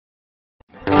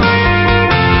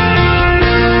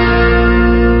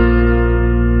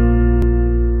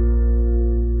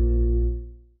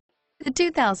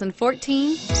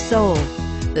2014 Soul.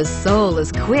 The Soul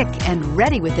is quick and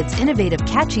ready with its innovative,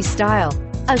 catchy style,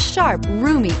 a sharp,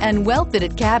 roomy, and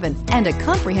well-fitted cabin, and a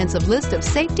comprehensive list of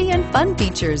safety and fun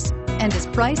features, and is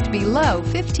priced below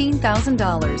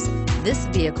 $15,000. This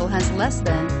vehicle has less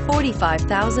than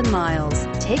 45,000 miles.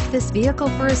 Take this vehicle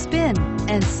for a spin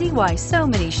and see why so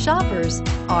many shoppers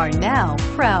are now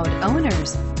proud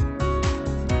owners.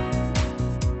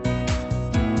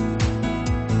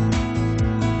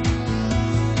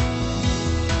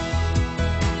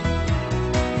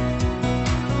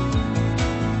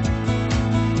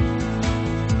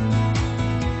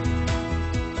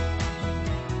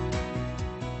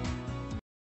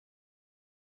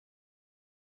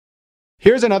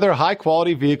 Here's another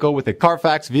high-quality vehicle with a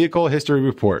CARFAX Vehicle History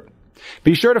Report.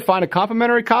 Be sure to find a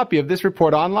complimentary copy of this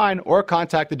report online or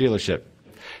contact the dealership.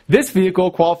 This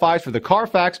vehicle qualifies for the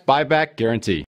CARFAX Buyback Guarantee.